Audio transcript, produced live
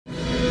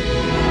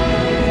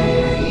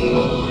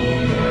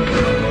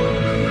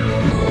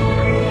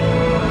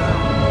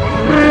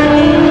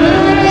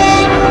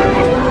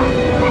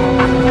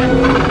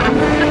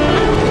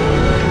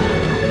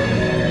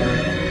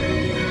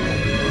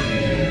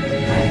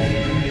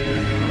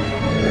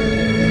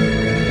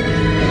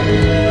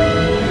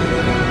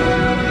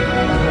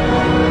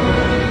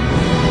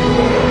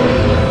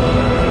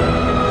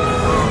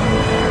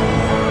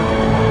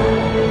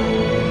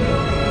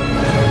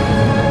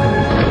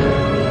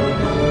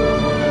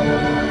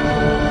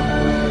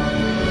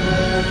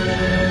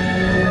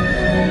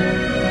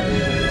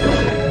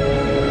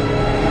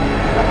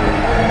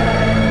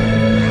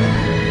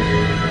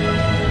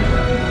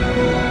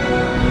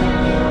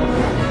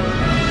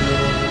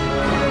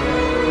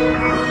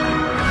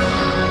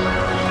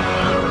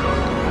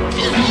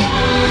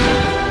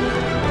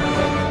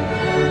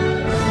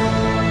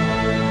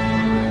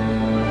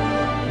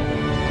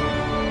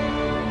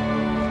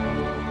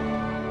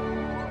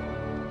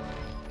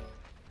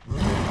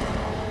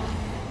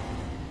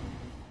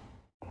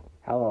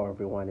Hello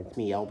everyone, it's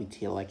me,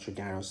 LBT Electric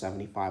Dino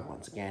 75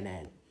 once again,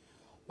 and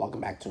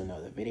welcome back to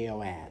another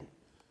video, and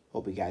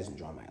hope you guys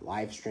enjoy my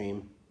live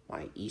stream,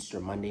 my Easter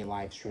Monday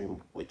live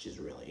stream, which is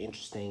really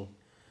interesting.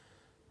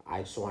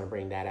 I just want to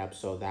bring that up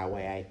so that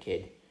way I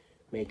could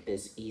make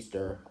this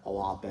Easter a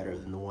lot better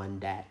than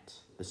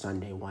the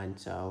Sunday one.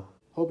 So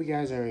hope you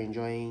guys are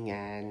enjoying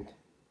and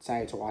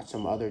excited to watch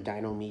some other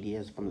dino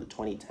medias from the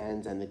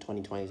 2010s and the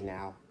 2020s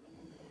now,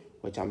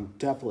 which I'm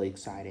definitely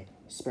excited,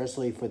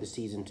 especially for the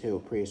Season 2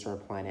 of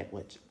Prehistoric Planet,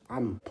 which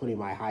I'm putting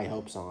my high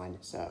hopes on.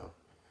 So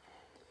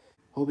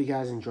hope you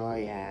guys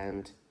enjoy,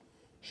 and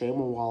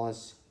Shaman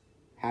Wallace,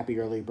 happy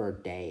early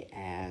birthday.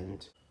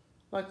 And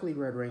luckily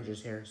Red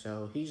Ranger's here,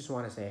 so he just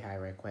want to say hi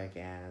right quick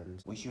and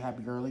wish you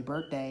happy early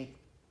birthday.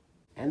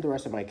 And the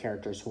rest of my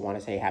characters who want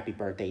to say happy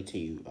birthday to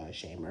you,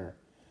 Shamer.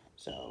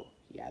 So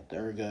yeah,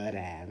 they're good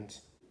and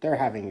they're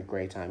having a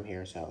great time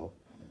here. So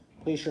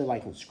please sure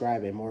like and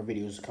subscribe, and more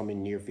videos coming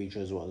in near future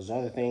as well as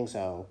other things.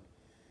 So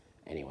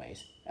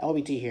anyways,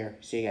 LBT here.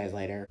 See you guys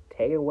later.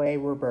 Take it away,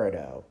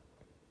 Roberto.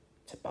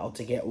 It's about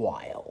to get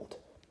wild.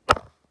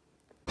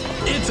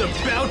 It's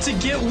about to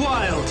get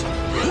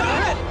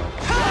wild!